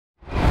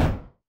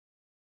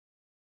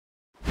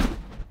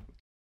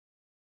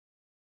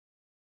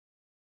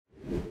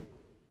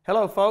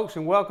Hello folks,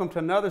 and welcome to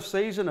another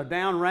season of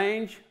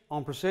Downrange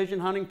on Precision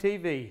Hunting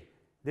TV.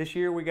 This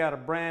year we got a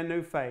brand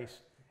new face,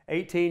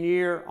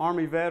 18-year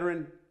Army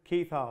veteran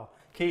Keith Hall.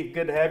 Keith,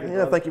 good to have you,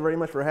 brother. Thank you very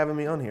much for having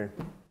me on here.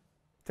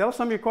 Tell us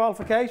some of your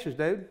qualifications,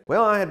 dude.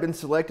 Well, I had been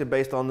selected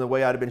based on the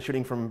way I'd been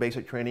shooting from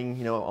basic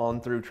training,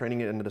 on through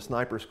training into the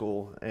sniper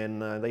school, and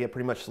they had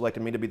pretty much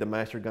selected me to be the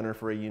master gunner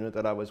for a unit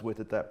that I was with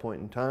at that point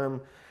in time.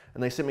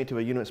 And they sent me to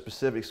a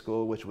unit-specific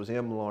school, which was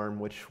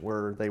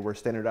MLARM, they were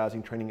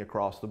standardizing training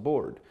across the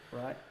board.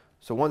 Right.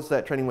 So once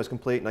that training was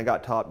complete and I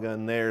got Top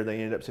Gun there, they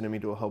ended up sending me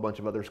to a whole bunch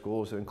of other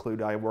schools to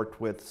include, I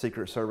worked with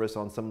Secret Service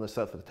on some of the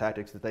stuff with the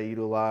tactics that they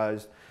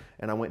utilized,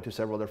 and I went to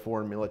several other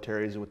foreign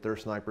militaries with their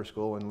sniper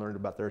school and learned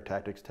about their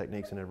tactics,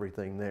 techniques, and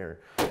everything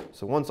there.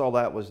 So once all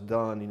that was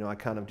done, I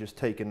kind of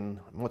just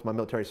once my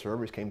military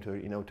service came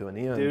to, to an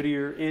end. Due to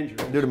your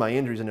injuries. Due to my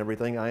injuries and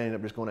everything, I ended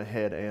up just going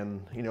ahead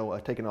and,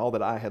 taking all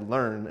that I had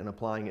learned and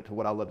applying it to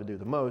what I love to do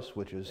the most,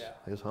 which is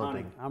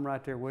hunting. I'm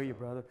right there with you,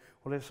 brother.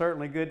 Well, it's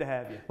certainly good to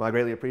have you. Well, I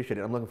greatly appreciate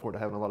it. I'm looking forward to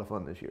having a lot of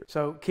fun this year.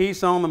 So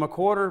Keith's on the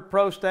McWhorter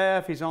Pro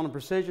staff. He's on the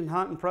Precision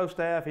Hunting Pro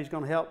staff. He's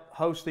going to help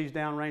host these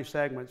downrange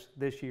segments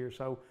this year.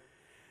 So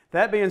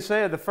that being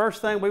said, the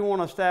first thing we want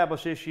to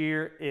establish this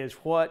year is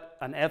what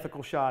an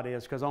ethical shot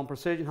is, because on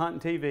Precision Hunting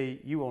TV,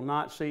 you will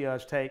not see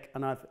us take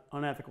an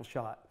unethical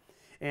shot.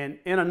 And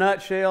in a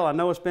nutshell, I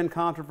know it's been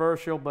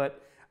controversial,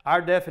 but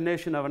our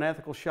definition of an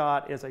ethical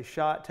shot is a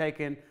shot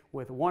taken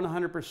with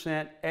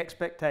 100%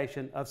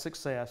 expectation of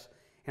success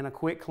and a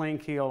quick, clean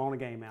kill on a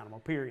game animal,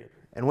 period.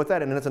 And with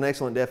that, and that's an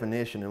excellent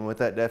definition, and with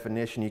that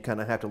definition, you kind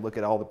of have to look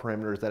at all the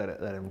parameters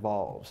that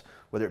involves,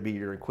 whether it be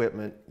your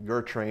equipment,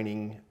 your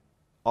training,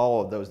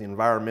 all of those, the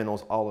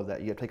environmentals, all of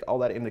that. You have to take all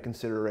that into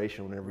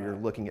consideration whenever you're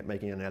looking at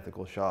making an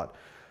ethical shot.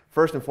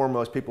 First and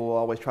foremost, people will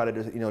always try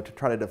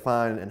to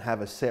define and have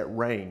a set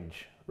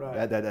range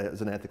that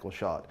is an ethical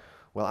shot.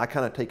 Well, I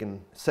kind of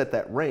set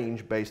that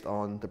range based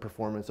on the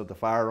performance of the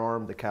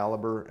firearm, the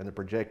caliber, and the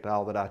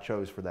projectile that I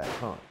chose for that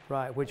hunt.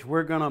 Right, which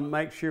we're going to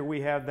make sure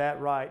we have that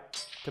right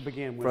to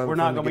begin with. We're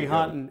not going to be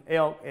hunting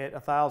elk at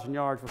 1,000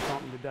 yards with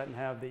something that doesn't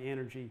have the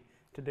energy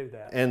to do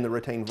that. And the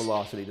retained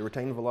velocity. The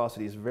retained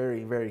velocity is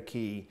very, very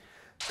key,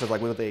 because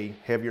like with a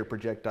heavier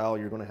projectile,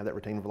 you're going to have that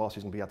retained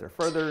velocity is going to be out there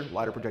further,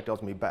 lighter projectiles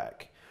going to be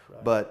back.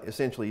 Right. But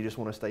essentially, you just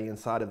want to stay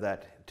inside of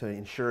that to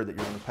ensure that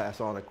you're going to pass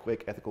on a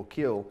quick, ethical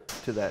kill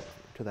to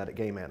that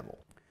game animal.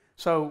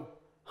 So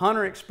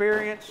hunter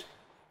experience,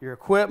 your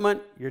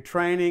equipment, your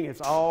training, it's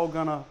all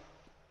going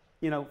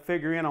to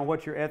figure in on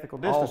what your ethical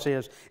distance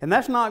is. And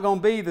that's not going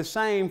to be the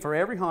same for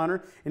every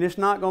hunter, and it's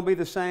not going to be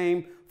the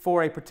same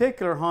for a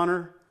particular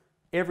hunter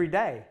every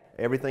day.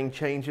 Everything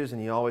changes,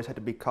 and you always have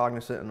to be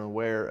cognizant and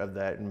aware of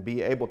that and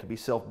be able to be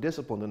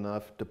self-disciplined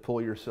enough to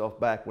pull yourself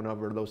back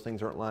whenever those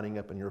things aren't lining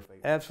up in your favor.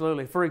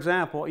 Absolutely. For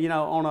example,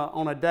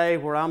 on a day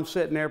where I'm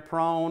sitting there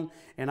prone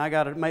and I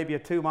got maybe a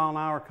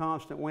 2-mile-an-hour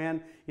constant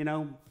wind,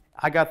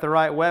 I got the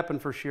right weapon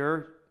for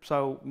sure,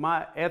 so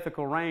my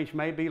ethical range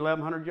may be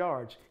 1,100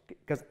 yards,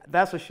 because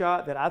that's a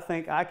shot that I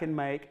think I can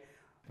make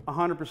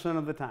 100%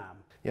 of the time.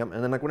 Yep,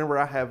 and then like whenever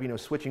I have,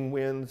 switching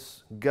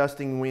winds,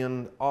 gusting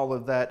wind, all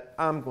of that,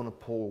 I'm going to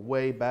pull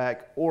way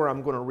back, or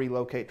I'm going to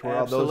relocate to where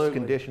all those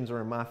conditions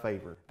are in my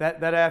favor.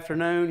 That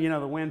afternoon,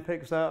 the wind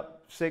picks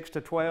up 6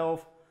 to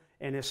 12,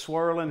 and it's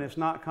swirling, it's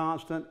not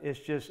constant,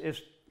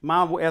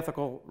 my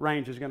ethical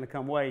range is going to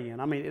come way in.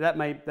 I mean, that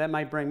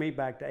may bring me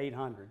back to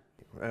 800.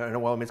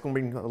 Well, it's going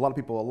to bring a lot of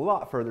people a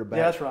lot further back.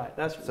 Yeah, that's right.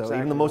 That's so exactly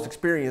even the most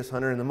experienced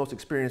hunter and the most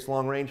experienced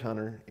long-range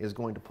hunter is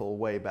going to pull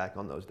way back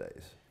on those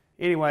days.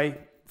 Anyway,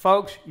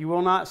 folks, you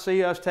will not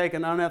see us take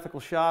an unethical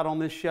shot on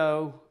this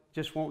show.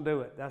 Just won't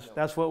do it.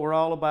 That's what we're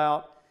all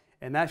about.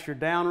 And that's your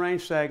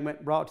downrange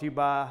segment, brought to you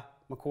by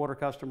McWhorter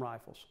Custom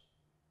Rifles.